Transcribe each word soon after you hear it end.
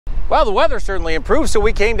Well, the weather certainly improved, so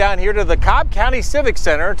we came down here to the Cobb County Civic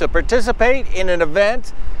Center to participate in an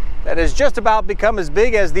event that has just about become as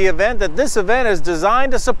big as the event that this event is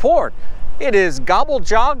designed to support. It is Gobble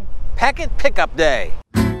Jog Packet Pickup Day.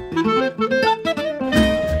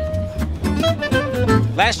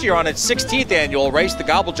 Last year, on its 16th annual race, the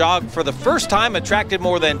Gobble Jog for the first time attracted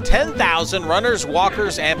more than 10,000 runners,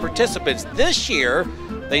 walkers, and participants. This year,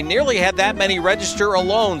 they nearly had that many register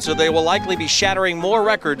alone, so they will likely be shattering more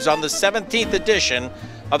records on the 17th edition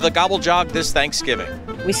of the Gobble Jog this Thanksgiving.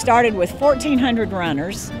 We started with 1,400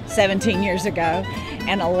 runners 17 years ago,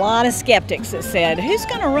 and a lot of skeptics that said, who's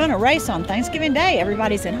going to run a race on Thanksgiving Day?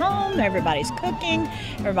 Everybody's at home, everybody's cooking,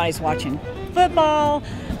 everybody's watching football.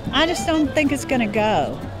 I just don't think it's going to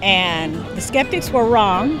go. And the skeptics were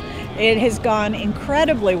wrong. It has gone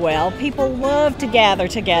incredibly well. People love to gather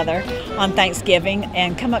together on Thanksgiving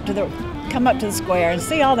and come up to the square and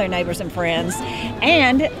see all their neighbors and friends,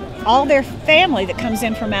 and all their family that comes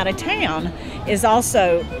in from out of town is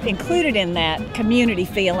also included in that community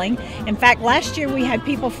feeling. In fact, last year we had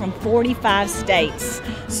people from 45 states.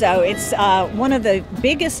 So it's one of the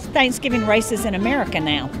biggest Thanksgiving races in America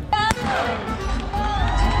now.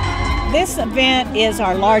 This event is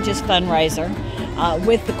our largest fundraiser.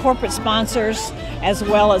 With the corporate sponsors as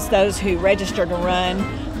well as those who register to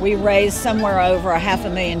run, we raised somewhere over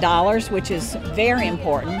 $500,000, which is very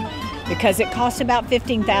important because it costs about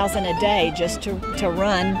 $15,000 a day just to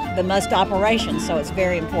run the MUST operation, so it's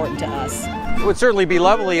very important to us. It would certainly be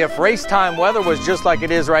lovely if race time weather was just like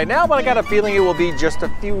it is right now, but I got a feeling it will be just a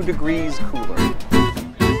few degrees cooler.